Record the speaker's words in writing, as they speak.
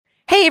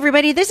Hey,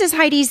 everybody, this is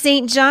Heidi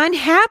St. John.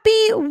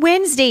 Happy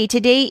Wednesday.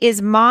 Today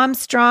is Mom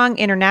Strong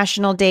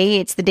International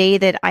Day. It's the day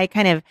that I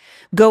kind of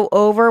go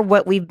over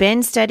what we've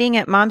been studying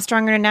at Mom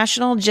Strong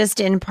International, just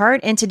in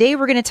part. And today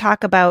we're going to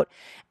talk about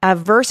a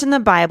verse in the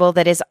Bible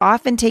that is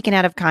often taken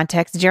out of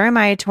context.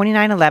 Jeremiah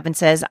 29:11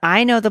 says,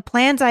 I know the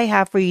plans I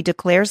have for you,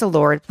 declares the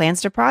Lord,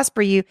 plans to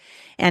prosper you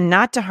and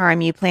not to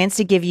harm you, plans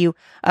to give you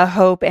a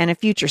hope and a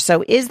future.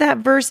 So is that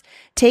verse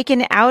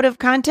taken out of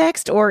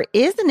context or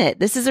isn't it?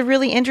 This is a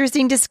really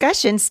interesting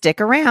discussion.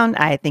 Stick around.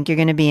 I think you're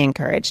going to be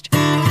encouraged.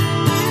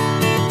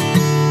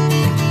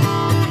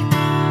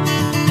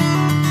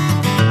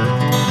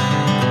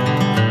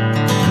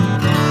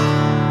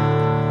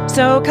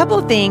 So a couple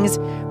of things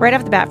right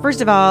off the bat. First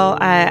of all,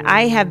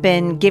 I have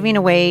been giving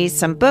away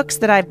some books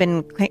that I've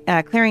been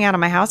clearing out of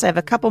my house. I have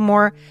a couple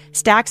more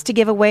stacks to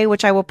give away,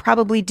 which I will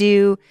probably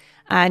do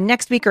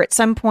next week or at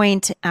some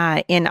point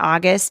in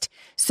August.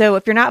 So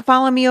if you're not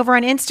following me over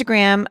on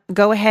Instagram,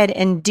 go ahead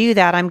and do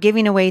that. I'm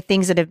giving away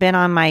things that have been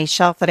on my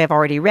shelf that I've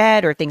already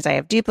read or things I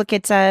have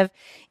duplicates of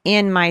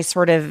in my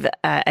sort of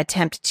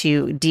attempt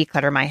to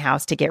declutter my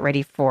house to get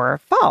ready for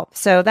fall.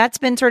 So that's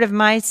been sort of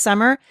my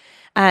summer.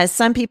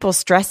 Some people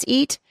stress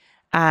eat.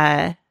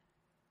 I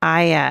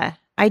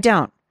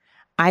don't.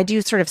 I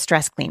do sort of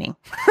stress cleaning.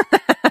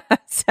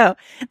 So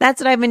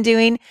that's what I've been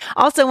doing.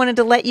 Also wanted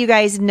to let you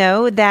guys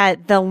know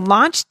that the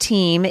launch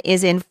team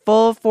is in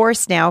full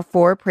force now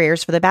for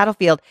Prayers for the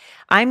Battlefield.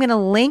 I'm going to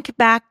link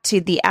back to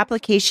the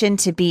application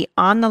to be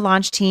on the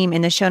launch team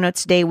in the show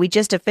notes today. We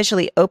just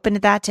officially opened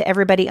that to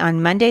everybody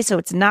on Monday, so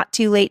it's not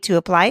too late to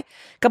apply. A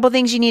couple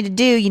things you need to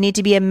do. You need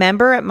to be a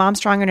member at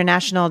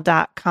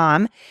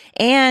momstronginternational.com,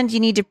 and you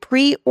need to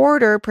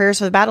pre-order Prayers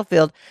for the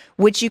Battlefield,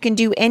 which you can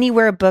do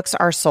anywhere books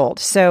are sold.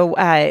 So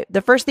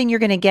the first thing you're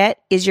going to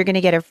get is you're going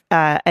to get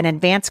an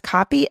advanced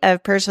copy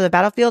of Prayers for the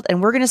Battlefield,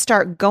 and we're going to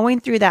start going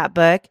through that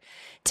book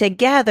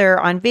together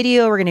on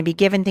video. We're going to be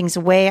giving things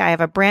away. I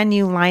have a brand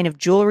new line of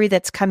jewelry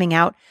that's coming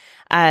out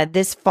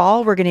this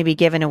fall. We're going to be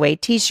giving away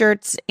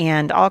t-shirts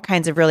and all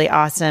kinds of really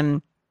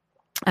awesome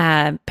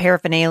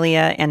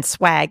paraphernalia and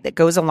swag that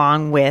goes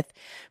along with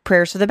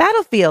Prayers for the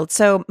Battlefield.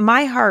 So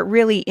my heart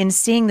really in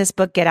seeing this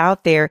book get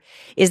out there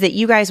is that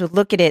you guys would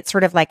look at it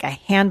sort of like a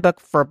handbook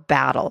for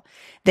battle,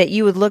 that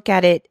you would look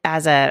at it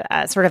as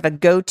a sort of a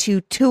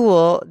go-to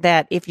tool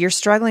that if you're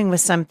struggling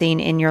with something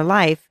in your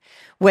life,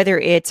 whether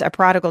it's a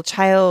prodigal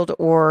child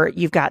or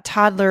you've got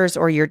toddlers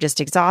or you're just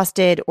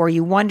exhausted or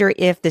you wonder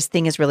if this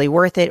thing is really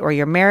worth it or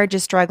your marriage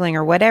is struggling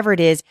or whatever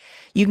it is,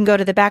 you can go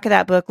to the back of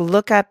that book,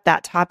 look up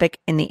that topic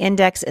in the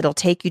index. It'll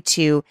take you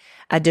to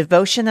a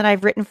devotion that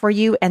I've written for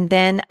you and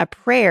then a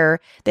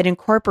prayer that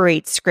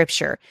incorporates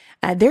scripture.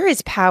 There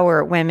is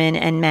power, women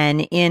and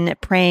men, in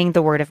praying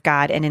the word of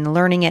God and in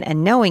learning it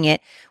and knowing it,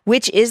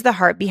 which is the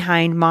heart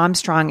behind Mom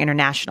Strong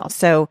International.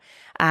 So,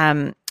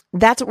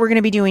 that's what we're going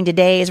to be doing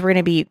today is we're going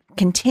to be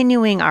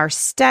continuing our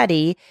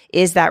study.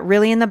 Is that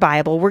really in the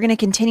Bible? We're going to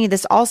continue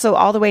this also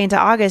all the way into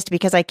August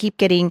because I keep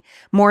getting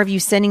more of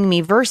you sending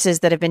me verses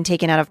that have been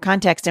taken out of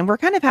context. And we're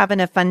kind of having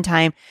a fun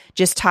time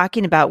just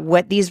talking about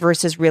what these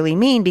verses really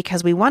mean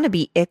because we want to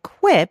be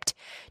equipped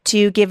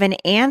to give an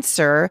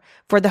answer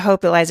for the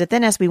hope that lies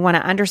within us. We want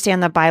to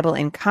understand the Bible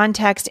in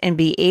context and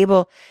be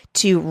able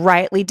to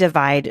rightly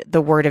divide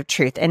the word of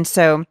truth. And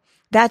so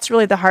that's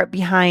really the heart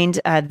behind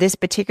this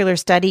particular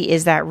study.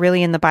 Is that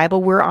really in the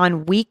Bible? We're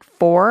on week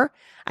 4.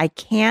 I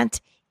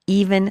can't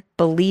even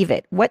believe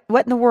it. What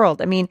in the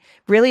world? I mean,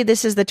 really,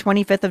 this is the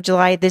 25th of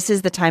July. This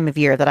is the time of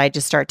year that I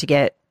just start to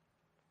get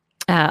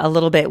a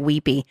little bit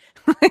weepy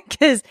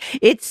because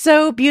it's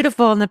so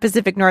beautiful in the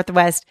Pacific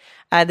Northwest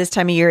this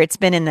time of year. It's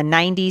been in the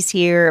 90s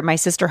here. My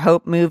sister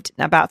Hope moved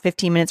about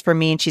 15 minutes from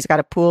me and she's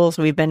got a pool.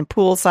 So we've been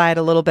poolside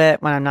a little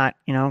bit when I'm not,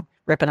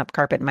 ripping up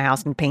carpet in my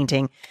house and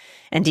painting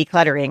and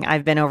decluttering.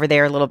 I've been over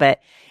there a little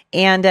bit.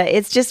 And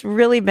it's just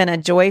really been a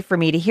joy for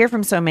me to hear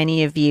from so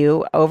many of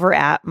you over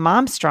at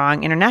Mom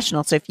Strong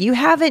International. So if you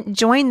haven't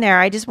joined there,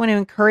 I just want to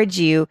encourage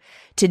you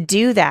to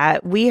do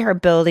that. We are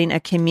building a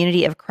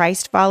community of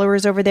Christ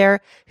followers over there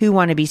who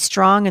want to be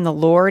strong in the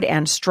Lord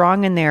and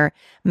strong in their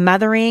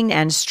mothering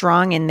and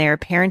strong in their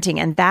parenting.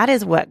 And that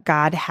is what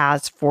God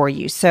has for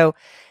you. So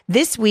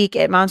this week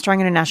at Mom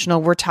Strong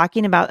International, we're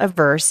talking about a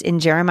verse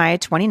in Jeremiah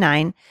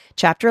 29,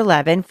 chapter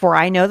 11, for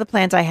I know the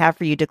plans I have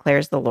for you,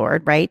 declares the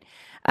Lord, right?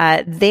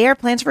 They are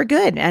plans for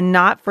good and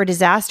not for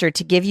disaster,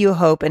 to give you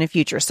hope and a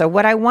future. So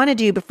what I want to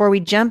do before we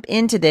jump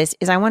into this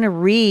is I want to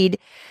read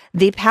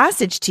the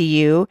passage to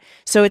you.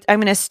 So I'm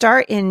going to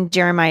start in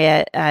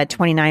Jeremiah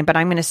 29, but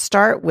I'm going to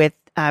start with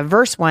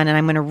verse 1 and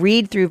I'm going to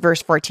read through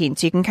verse 14.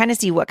 So you can kind of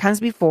see what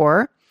comes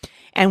before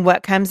and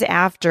what comes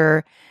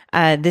after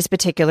this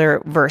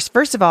particular verse.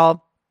 First of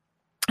all,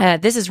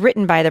 This is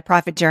written by the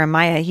prophet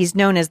Jeremiah. He's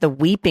known as the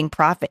weeping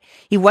prophet.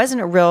 He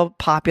wasn't a real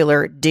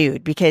popular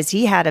dude because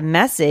he had a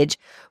message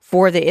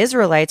for the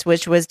Israelites,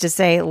 which was to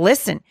say,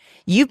 listen,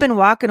 you've been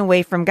walking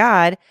away from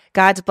God.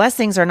 God's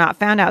blessings are not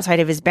found outside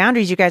of his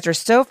boundaries. You guys are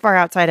so far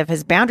outside of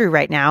his boundary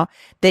right now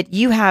that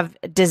you have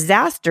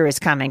disaster is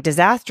coming.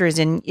 Disaster is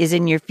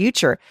in your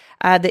future.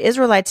 The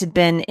Israelites had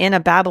been in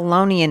a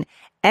Babylonian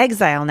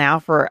exile now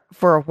for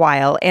a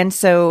while. And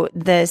so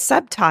the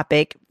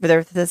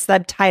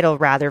subtitle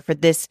rather for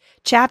this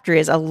chapter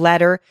is a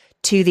letter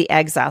to the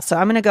exile. So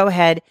I'm going to go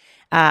ahead.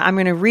 I'm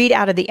going to read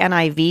out of the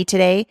NIV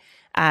today,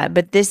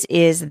 but this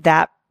is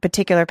that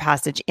particular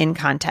passage in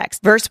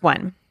context. Verse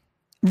 1.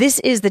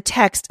 This is the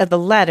text of the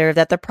letter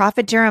that the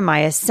prophet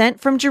Jeremiah sent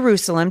from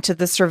Jerusalem to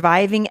the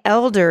surviving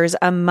elders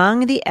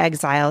among the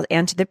exiles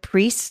and to the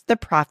priests, the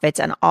prophets,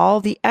 and all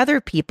the other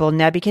people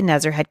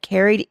Nebuchadnezzar had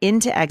carried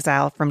into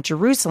exile from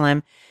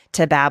Jerusalem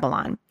to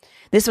Babylon.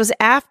 This was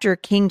after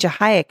King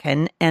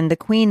Jehoiakim and the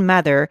queen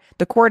mother,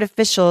 the court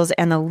officials,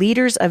 and the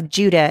leaders of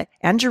Judah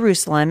and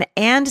Jerusalem,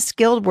 and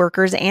skilled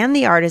workers and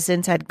the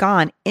artisans had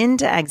gone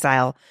into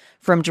exile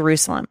from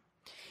Jerusalem.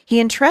 He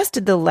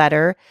entrusted the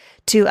letter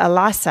to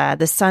Elasah,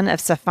 the son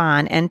of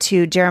Shaphan, and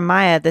to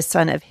Jeremiah, the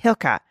son of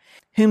Hilkiah,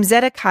 whom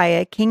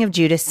Zedekiah, king of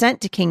Judah, sent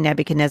to King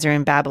Nebuchadnezzar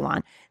in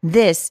Babylon.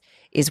 This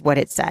is what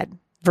it said.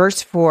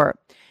 Verse 4.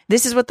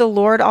 This is what the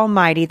Lord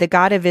Almighty, the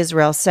God of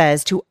Israel,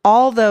 says to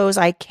all those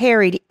I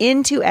carried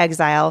into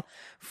exile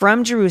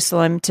from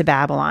Jerusalem to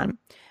Babylon.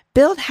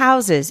 Build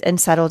houses and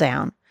settle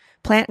down.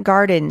 Plant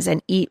gardens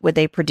and eat what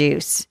they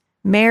produce.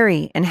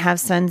 Marry and have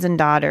sons and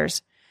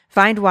daughters.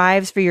 Find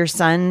wives for your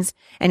sons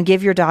and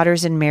give your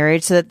daughters in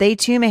marriage so that they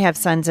too may have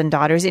sons and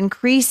daughters.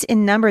 Increase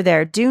in number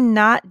there. Do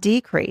not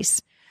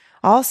decrease.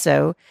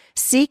 Also,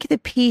 seek the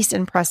peace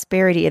and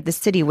prosperity of the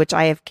city which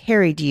I have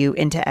carried you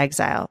into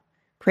exile.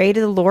 Pray to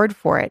the Lord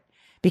for it,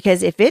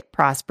 because if it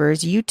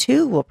prospers, you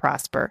too will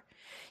prosper.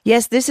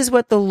 Yes, this is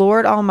what the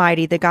Lord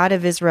Almighty, the God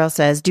of Israel,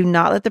 says. Do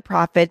not let the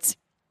prophets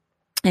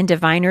and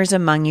diviners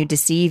among you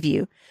deceive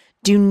you.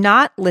 Do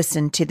not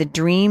listen to the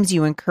dreams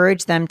you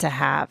encourage them to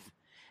have.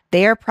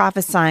 They are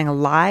prophesying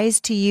lies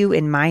to you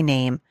in my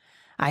name.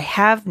 I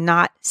have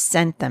not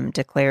sent them,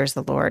 declares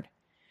the Lord.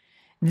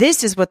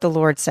 This is what the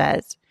Lord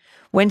says.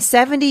 When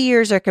 70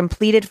 years are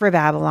completed for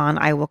Babylon,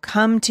 I will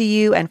come to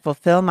you and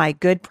fulfill my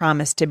good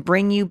promise to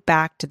bring you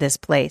back to this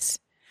place.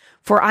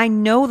 For I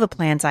know the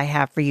plans I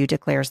have for you,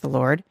 declares the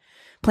Lord.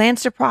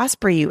 Plans to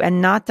prosper you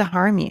and not to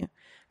harm you.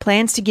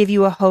 Plans to give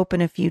you a hope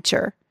and a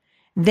future.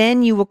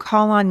 Then you will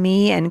call on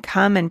me and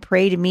come and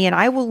pray to me, and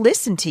I will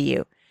listen to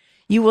you.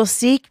 You will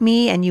seek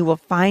me and you will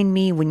find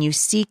me when you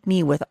seek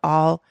me with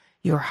all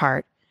your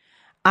heart.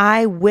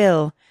 I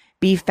will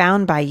be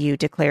found by you,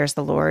 declares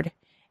the Lord,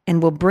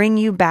 and will bring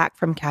you back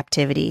from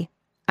captivity.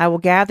 I will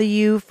gather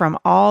you from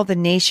all the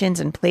nations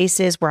and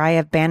places where I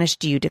have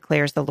banished you,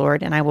 declares the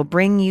Lord, and I will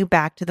bring you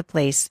back to the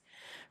place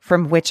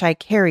from which I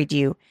carried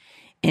you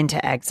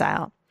into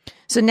exile.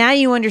 So now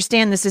you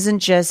understand this isn't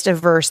just a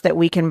verse that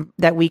we can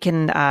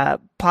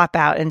pop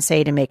out and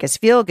say to make us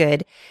feel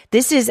good.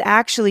 This is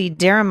actually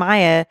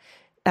Jeremiah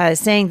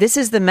saying this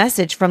is the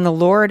message from the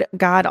Lord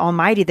God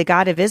Almighty, the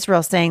God of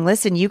Israel, saying,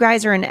 listen, you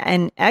guys are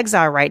in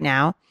exile right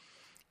now.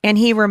 And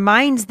he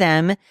reminds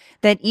them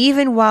that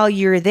even while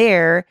you're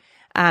there,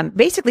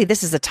 basically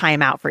this is a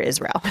timeout for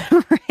Israel,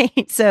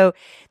 right? So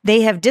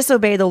they have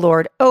disobeyed the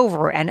Lord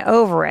over and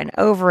over and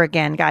over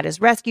again. God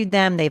has rescued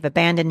them. They've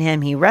abandoned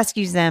him. He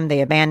rescues them.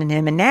 They abandon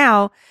him. And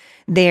now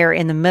they're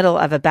in the middle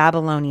of a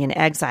Babylonian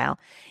exile.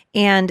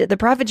 And the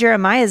prophet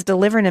Jeremiah is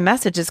delivering a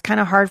message that's kind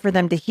of hard for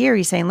them to hear.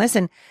 He's saying,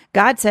 listen,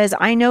 God says,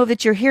 I know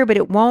that you're here, but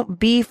it won't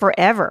be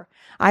forever.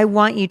 I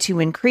want you to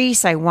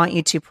increase. I want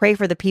you to pray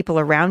for the people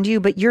around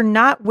you, but you're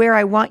not where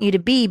I want you to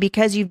be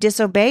because you've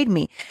disobeyed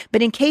me.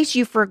 But in case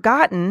you've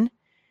forgotten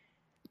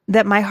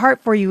that my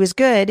heart for you is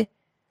good,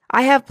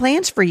 I have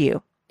plans for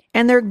you.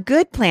 And they're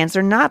good plans.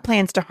 They're not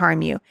plans to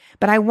harm you.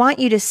 But I want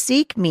you to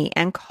seek me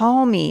and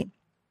call me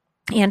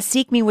and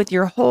seek me with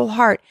your whole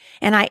heart.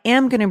 And I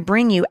am going to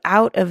bring you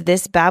out of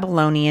this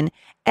Babylonian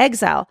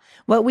exile.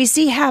 What we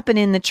see happen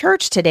in the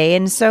church today,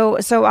 and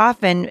so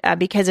often,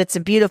 because it's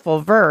a beautiful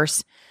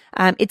verse,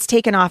 it's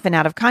taken often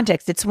out of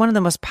context. It's one of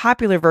the most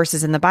popular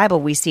verses in the Bible.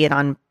 We see it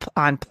on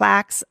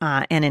plaques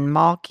and in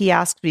mall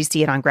kiosks. We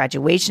see it on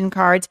graduation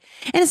cards.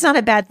 And it's not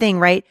a bad thing,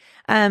 right?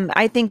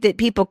 I think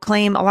that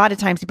a lot of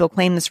times people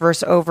claim this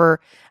verse over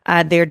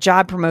their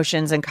job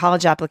promotions and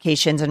college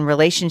applications and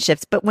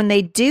relationships. But when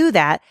they do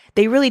that,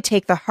 they really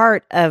take the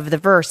heart of the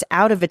verse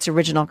out of its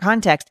original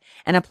context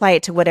and apply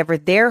it to whatever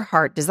their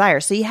heart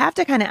desires. So you have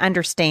to kind of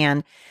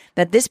understand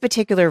that this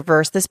particular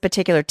verse, this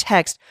particular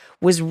text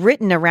was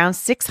written around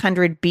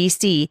 600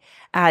 BC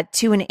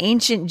to an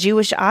ancient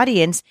Jewish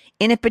audience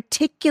in a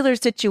particular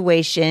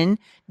situation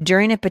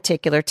during a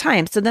particular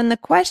time. So then the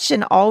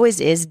question always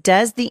is,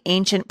 does the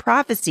ancient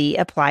prophecy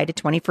apply to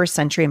 21st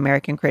century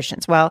American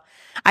Christians? Well,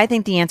 I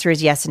think the answer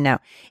is yes and no.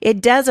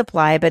 It does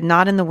apply, but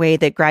not in the way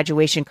that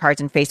graduation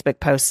cards and Facebook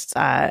posts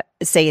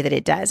say that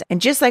it does. And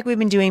just like we've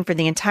been doing for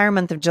the entire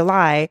month of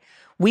July,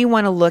 we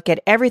want to look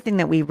at everything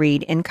that we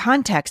read in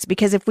context,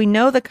 because if we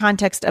know the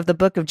context of the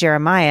book of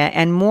Jeremiah,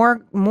 and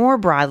more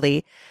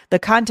broadly, the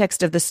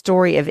context of the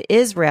story of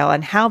Israel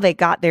and how they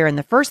got there in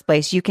the first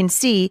place, you can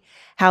see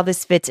how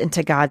this fits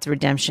into God's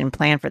redemption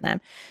plan for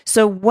them.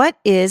 So what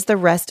is the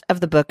rest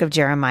of the book of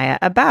Jeremiah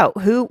about?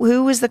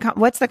 What's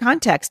the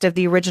context of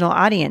the original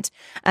audience?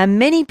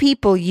 Many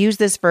people use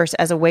this verse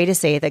as a way to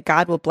say that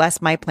God will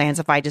bless my plans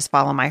if I just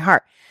follow my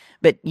heart.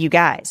 But you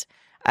guys,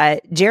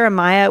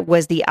 Jeremiah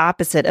was the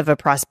opposite of a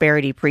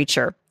prosperity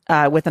preacher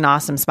with an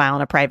awesome smile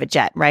and a private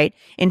jet, right?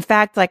 In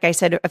fact, like I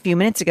said a few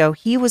minutes ago,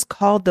 he was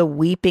called the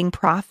weeping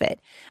prophet.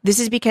 This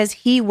is because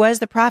he was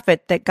the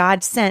prophet that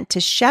God sent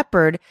to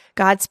shepherd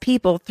God's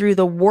people through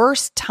the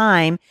worst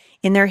time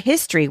in their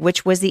history,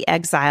 which was the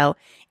exile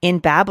in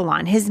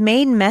Babylon. His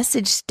main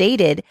message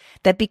stated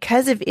that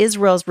because of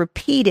Israel's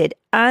repeated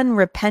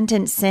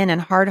unrepentant sin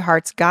and hard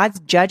hearts, God's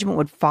judgment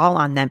would fall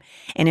on them.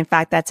 And in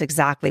fact, that's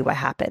exactly what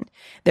happened.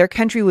 Their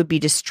country would be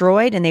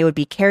destroyed and they would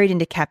be carried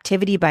into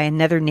captivity by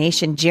another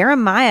nation.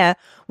 Jeremiah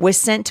was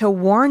sent to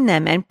warn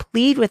them and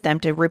plead with them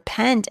to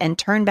repent and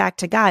turn back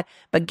to God.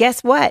 But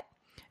guess what?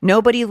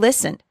 Nobody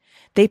listened.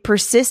 They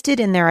persisted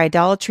in their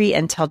idolatry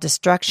until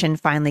destruction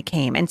finally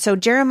came. And so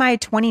Jeremiah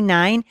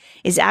 29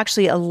 is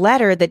actually a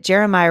letter that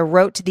Jeremiah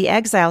wrote to the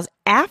exiles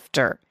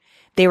after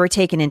they were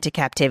taken into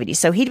captivity.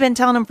 So he'd been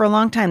telling them for a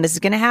long time, this is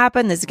going to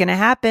happen, this is going to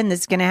happen,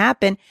 this is going to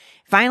happen.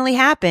 Finally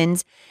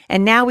happens.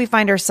 And now we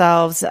find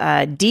ourselves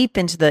deep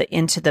into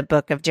the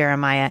book of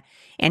Jeremiah.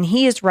 And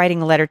he is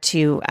writing a letter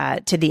to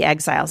the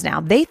exiles now.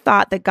 They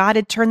thought that God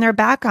had turned their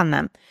back on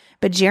them.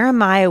 But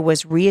Jeremiah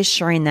was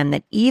reassuring them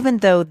that even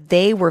though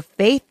they were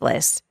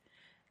faithless,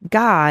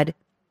 God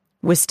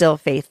was still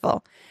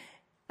faithful.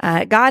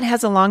 God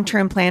has a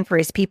long-term plan for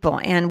his people.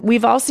 And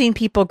we've all seen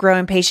people grow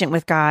impatient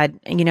with God.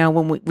 You know,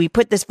 when we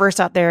put this verse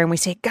out there and we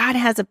say, God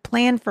has a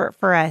plan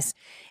for us.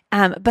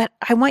 But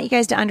I want you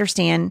guys to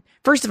understand,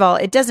 first of all,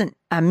 it doesn't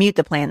mute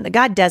the plan. That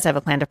God does have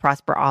a plan to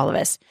prosper all of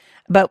us.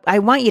 But I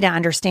want you to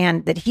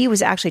understand that he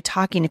was actually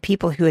talking to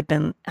people who had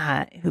been,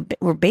 who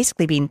were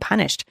basically being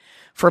punished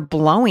for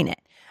blowing it.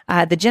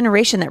 The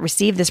generation that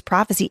received this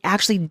prophecy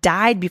actually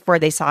died before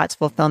they saw its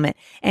fulfillment.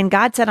 And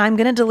God said, I'm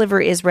going to deliver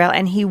Israel,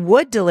 and he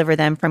would deliver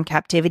them from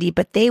captivity,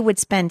 but they would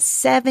spend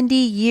 70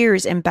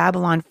 years in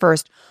Babylon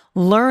first,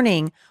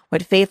 learning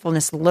what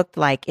faithfulness looked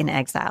like in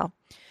exile.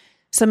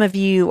 Some of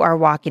you are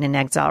walking in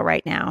exile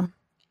right now.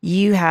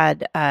 You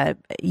had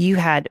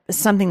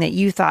something that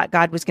you thought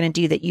God was going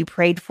to do that you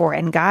prayed for.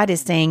 And God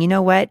is saying, you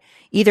know what?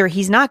 Either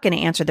he's not going to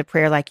answer the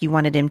prayer like you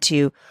wanted him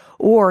to,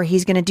 or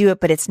he's going to do it,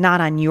 but it's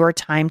not on your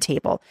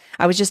timetable.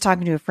 I was just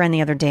talking to a friend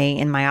the other day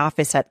in my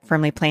office at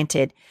Firmly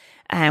Planted,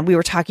 and we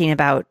were talking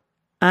about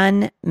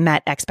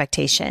unmet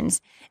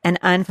expectations and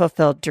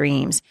unfulfilled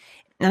dreams.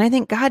 And I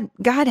think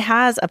God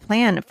has a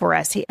plan for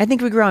us. I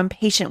think we grow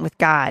impatient with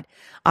God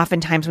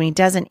oftentimes when he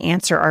doesn't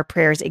answer our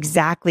prayers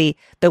exactly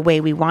the way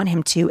we want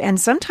him to.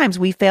 And sometimes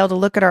we fail to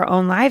look at our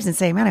own lives and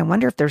say, man, I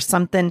wonder if there's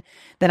something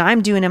that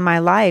I'm doing in my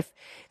life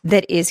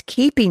that is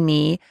keeping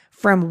me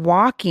from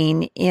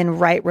walking in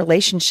right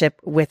relationship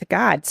with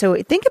God. So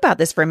think about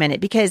this for a minute,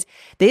 because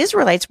the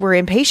Israelites were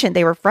impatient.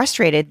 They were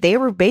frustrated. They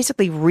were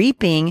basically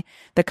reaping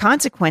the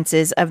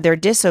consequences of their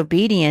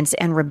disobedience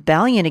and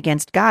rebellion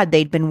against God.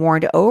 They'd been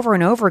warned over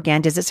and over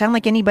again. Does it sound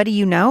like anybody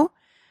you know?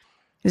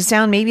 Does it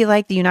sound maybe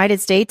like the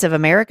United States of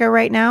America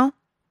right now?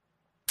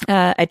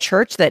 A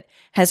church that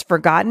has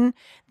forgotten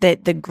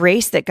that the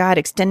grace that God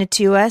extended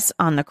to us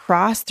on the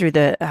cross through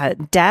the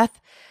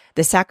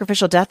the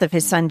sacrificial death of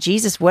his son,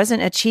 Jesus,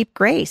 wasn't a cheap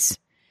grace.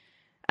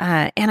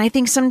 And I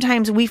think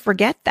sometimes we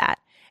forget that.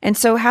 And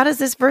so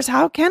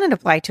how can it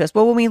apply to us?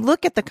 Well, when we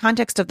look at the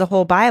context of the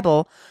whole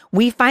Bible,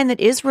 we find that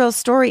Israel's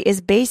story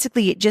is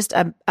basically just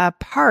a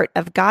part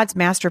of God's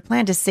master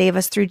plan to save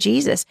us through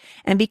Jesus.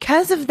 And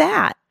because of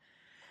that,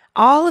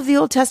 all of the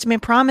Old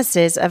Testament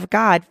promises of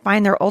God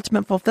find their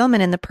ultimate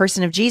fulfillment in the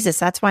person of Jesus.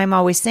 That's why I'm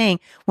always saying,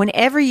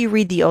 whenever you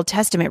read the Old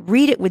Testament,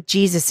 read it with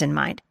Jesus in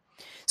mind.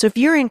 So if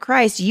you're in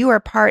Christ, you are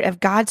part of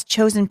God's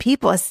chosen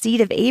people, a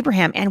seed of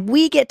Abraham, and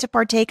we get to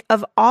partake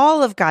of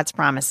all of God's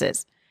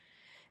promises.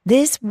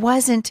 This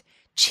wasn't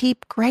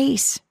cheap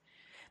grace.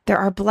 There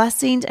are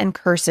blessings and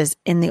curses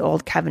in the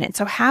old covenant.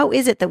 So how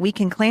is it that we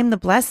can claim the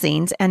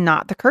blessings and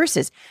not the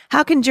curses?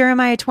 How can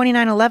Jeremiah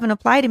 29:11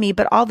 apply to me,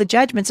 but all the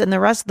judgments in the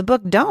rest of the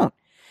book don't?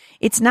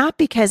 It's not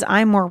because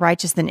I'm more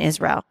righteous than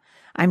Israel.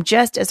 I'm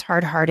just as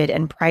hard-hearted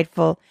and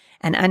prideful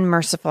and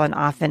unmerciful and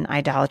often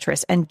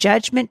idolatrous. And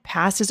judgment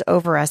passes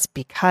over us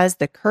because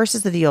the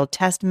curses of the Old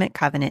Testament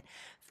covenant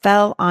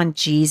fell on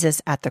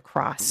Jesus at the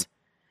cross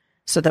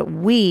so that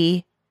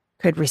we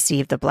could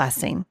receive the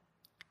blessing.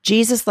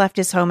 Jesus left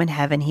his home in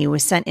heaven. He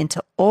was sent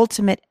into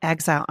ultimate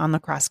exile on the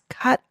cross,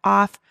 cut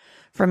off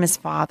from his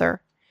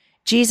Father.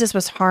 Jesus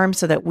was harmed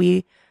so that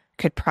we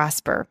could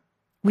prosper.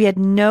 We had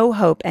no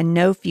hope and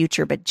no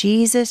future, but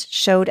Jesus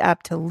showed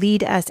up to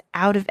lead us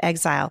out of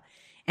exile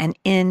and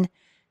into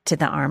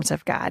the arms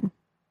of God.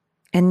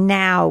 And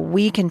now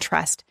we can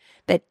trust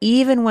that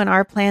even when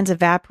our plans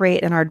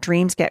evaporate and our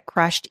dreams get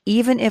crushed,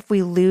 even if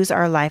we lose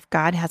our life,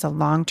 God has a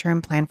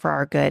long-term plan for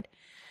our good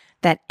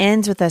that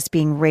ends with us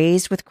being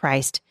raised with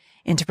Christ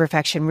into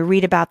perfection. We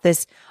read about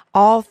this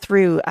all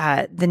through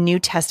the New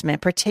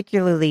Testament,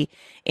 particularly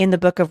in the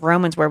book of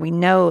Romans, where we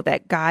know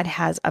that God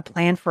has a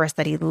plan for us,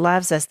 that he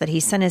loves us, that he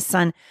sent his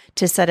son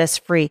to set us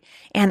free.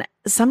 And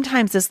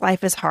sometimes this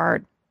life is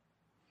hard.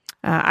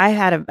 I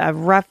had a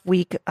rough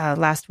week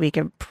last week.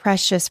 A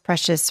precious,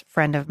 precious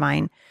friend of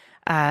mine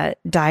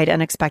died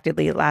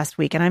unexpectedly last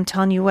week. And I'm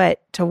telling you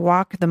what, to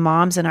walk the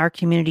moms in our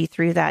community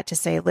through that, to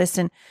say,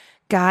 listen,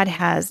 God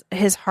has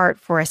his heart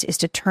for us is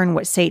to turn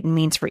what Satan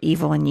means for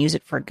evil and use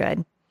it for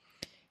good.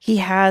 He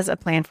has a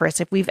plan for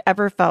us. If we've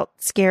ever felt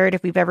scared,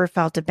 if we've ever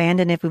felt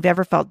abandoned, if we've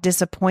ever felt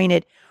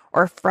disappointed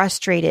or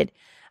frustrated,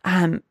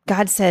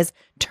 God says,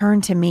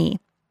 turn to me.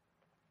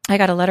 I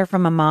got a letter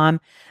from a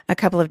mom a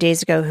couple of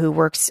days ago who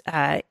works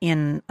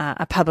in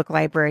a public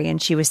library,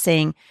 and she was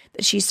saying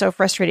that she's so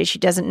frustrated. She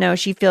doesn't know.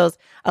 She feels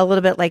a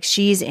little bit like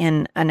she's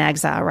in an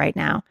exile right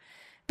now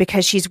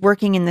because she's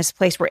working in this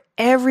place where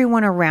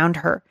everyone around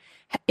her,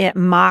 it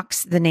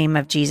mocks the name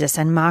of Jesus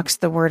and mocks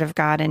the word of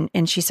God.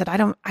 And she said, I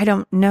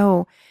don't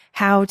know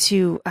how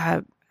to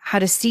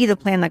see the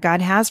plan that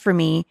God has for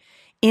me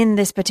in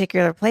this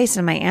particular place.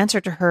 And my answer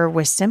to her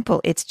was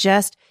simple. It's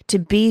just to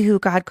be who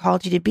God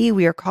called you to be.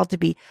 We are called to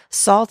be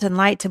salt and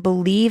light, to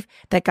believe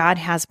that God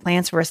has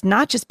plans for us,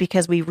 not just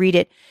because we read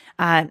it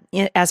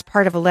as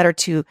part of a letter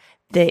to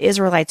the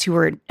Israelites who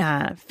were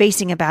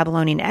facing a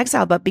Babylonian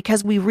exile, but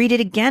because we read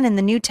it again in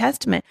the New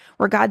Testament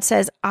where God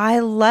says, I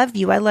love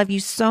you. I love you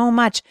so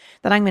much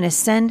that I'm going to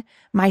send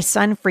my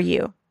son for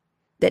you.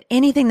 That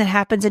anything that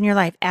happens in your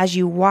life as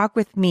you walk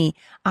with me,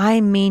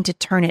 I mean to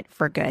turn it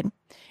for good.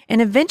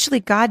 And eventually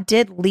God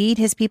did lead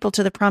his people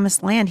to the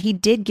promised land. He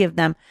did give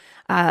them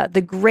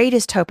the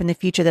greatest hope in the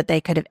future that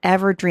they could have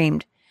ever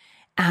dreamed.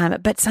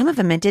 But some of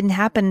them, it didn't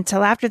happen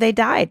until after they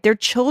died. Their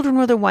children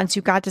were the ones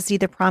who got to see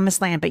the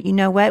promised land. But you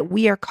know what?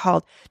 We are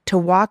called to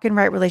walk in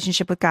right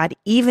relationship with God,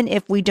 even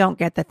if we don't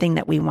get the thing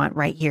that we want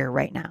right here,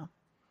 right now.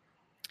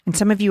 And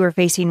some of you are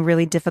facing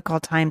really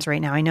difficult times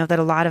right now. I know that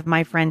a lot of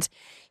my friends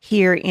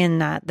here in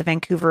the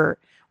Vancouver,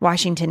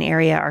 Washington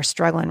area are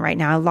struggling right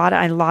now. A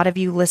lot of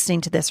you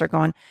listening to this are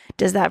going,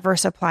 does that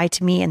verse apply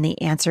to me? And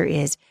the answer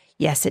is,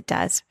 yes, it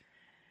does.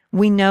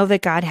 We know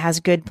that God has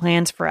good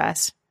plans for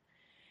us.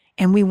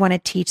 And we want to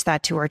teach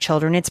that to our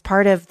children. It's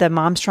part of the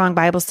Mom Strong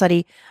Bible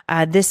study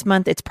this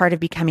month. It's part of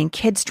becoming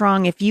Kid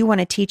Strong. If you want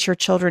to teach your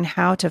children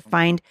how to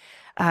find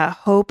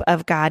hope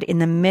of God in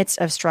the midst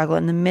of struggle,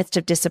 in the midst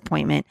of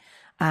disappointment,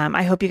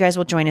 I hope you guys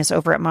will join us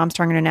over at Mom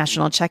Strong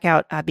International. Check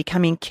out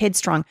Becoming Kid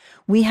Strong.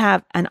 We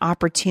have an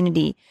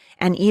opportunity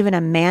and even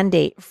a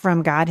mandate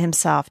from God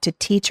himself to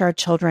teach our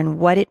children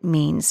what it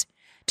means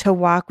to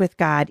walk with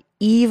God,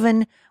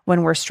 even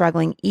when we're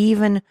struggling,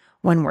 even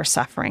when we're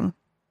suffering.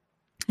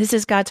 This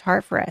is God's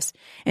heart for us.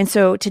 And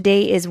so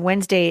today is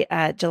Wednesday,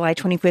 July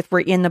 25th.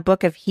 We're in the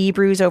book of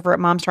Hebrews over at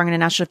Mom Strong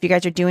International. If you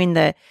guys are doing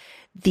the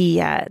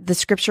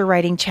scripture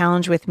writing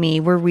challenge with me,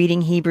 we're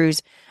reading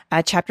Hebrews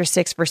chapter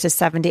 6, verses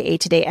 7 to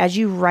 8 today. As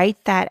you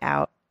write that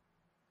out,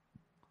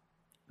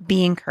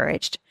 be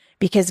encouraged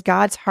because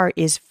God's heart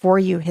is for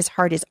you. His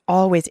heart is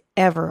always,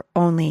 ever,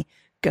 only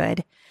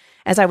good.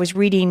 As I was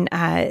reading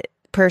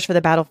Prayers for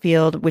the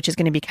Battlefield, which is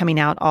going to be coming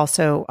out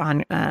also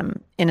on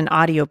in an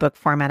audiobook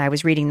format. I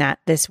was reading that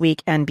this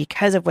week, and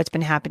because of what's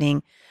been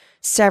happening,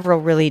 several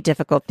really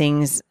difficult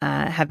things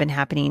have been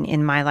happening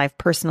in my life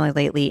personally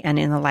lately and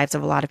in the lives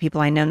of a lot of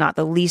people I know, not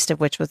the least of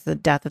which was the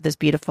death of this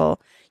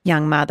beautiful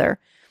young mother.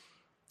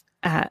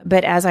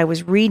 But as I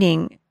was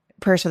reading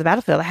Prayers for the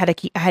Battlefield,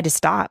 I had to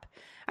stop.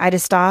 I had to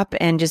stop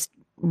and just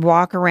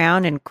walk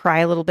around and cry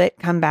a little bit,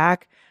 come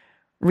back,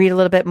 read a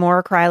little bit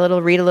more, cry a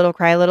little, read a little,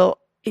 cry a little.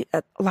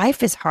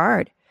 Life is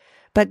hard,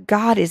 but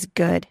God is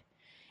good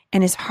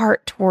and his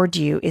heart toward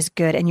you is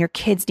good. And your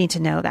kids need to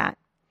know that.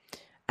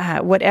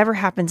 Whatever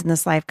happens in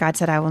this life, God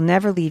said, I will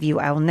never leave you.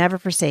 I will never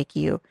forsake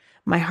you.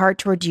 My heart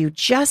toward you,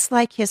 just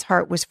like his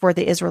heart was for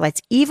the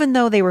Israelites, even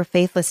though they were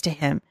faithless to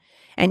him.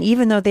 And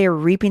even though they are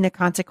reaping the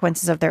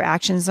consequences of their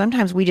actions,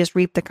 sometimes we just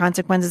reap the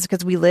consequences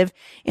because we live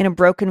in a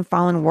broken,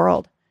 fallen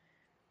world.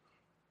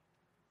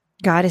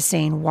 God is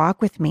saying,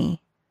 walk with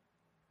me,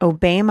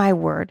 obey my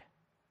word,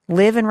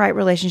 live in right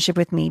relationship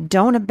with me.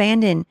 Don't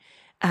abandon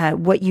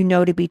what you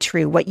know to be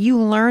true. What you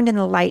learned in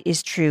the light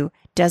is true,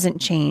 doesn't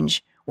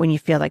change when you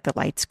feel like the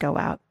lights go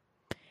out.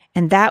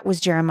 And that was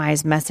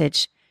Jeremiah's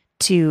message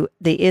to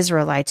the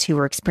Israelites who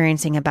were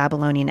experiencing a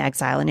Babylonian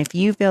exile. And if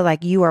you feel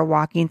like you are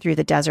walking through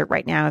the desert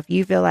right now, if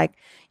you feel like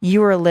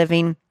you are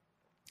living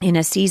in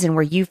a season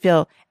where you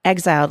feel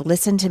exiled,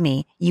 listen to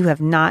me. You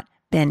have not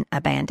been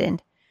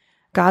abandoned.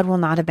 God will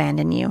not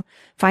abandon you.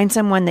 Find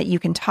someone that you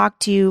can talk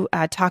to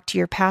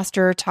your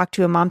pastor, talk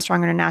to a Mom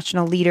Strong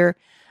International leader.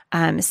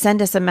 Send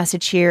us a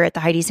message here at the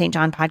Heidi St.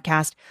 John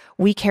podcast.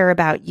 We care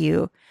about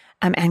you,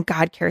 and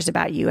God cares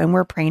about you, and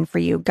we're praying for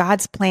you.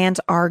 God's plans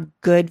are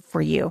good for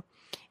you,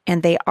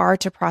 and they are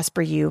to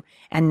prosper you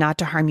and not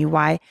to harm you.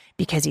 Why?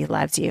 Because he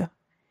loves you.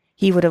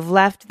 He would have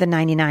left the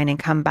 99 and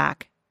come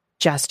back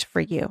just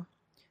for you.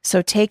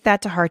 So take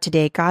that to heart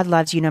today. God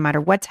loves you no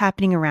matter what's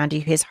happening around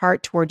you. His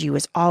heart toward you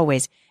is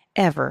always,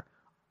 ever,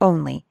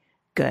 only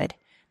good.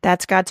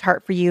 That's God's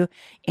heart for you.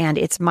 And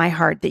it's my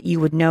heart that you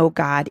would know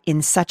God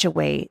in such a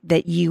way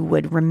that you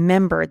would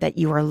remember that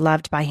you are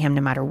loved by him no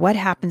matter what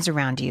happens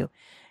around you.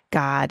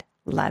 God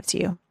loves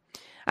you.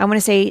 I want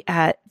to say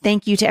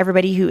thank you to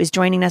everybody who is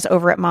joining us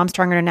over at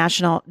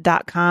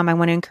momstronginternational.com. I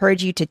want to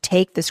encourage you to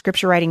take the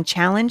scripture writing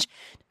challenge.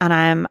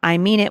 And I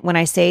mean it when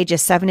I say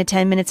just 7 to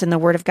 10 minutes in the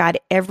Word of God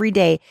every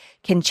day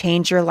can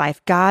change your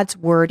life. God's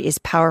Word is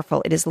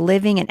powerful. It is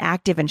living and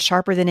active and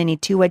sharper than any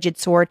two-edged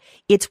sword.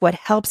 It's what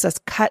helps us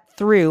cut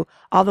through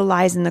all the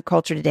lies in the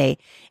culture today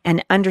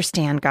and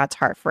understand God's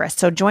heart for us.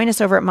 So join us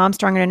over at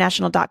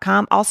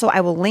momstronginternational.com. Also, I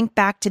will link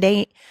back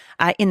today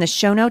in the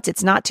show notes.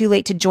 It's not too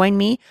late to join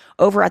me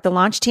over at the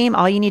launch team.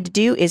 All you need to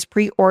do is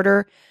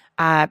pre-order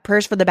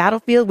Prayers for the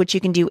Battlefield, which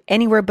you can do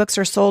anywhere books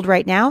are sold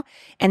right now,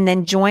 and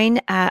then join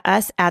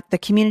us at the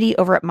community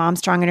over at Mom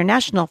Strong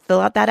International.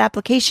 Fill out that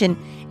application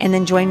and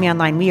then join me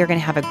online. We are going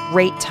to have a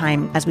great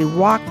time as we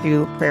walk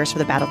through Prayers for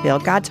the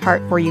Battlefield. God's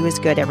heart for you is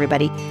good,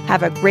 everybody.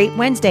 Have a great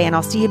Wednesday, and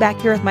I'll see you back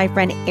here with my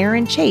friend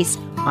Aaron Chase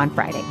on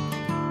Friday.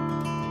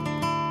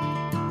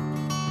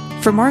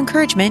 For more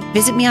encouragement,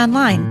 visit me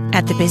online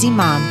at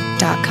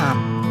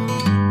thebusymom.com.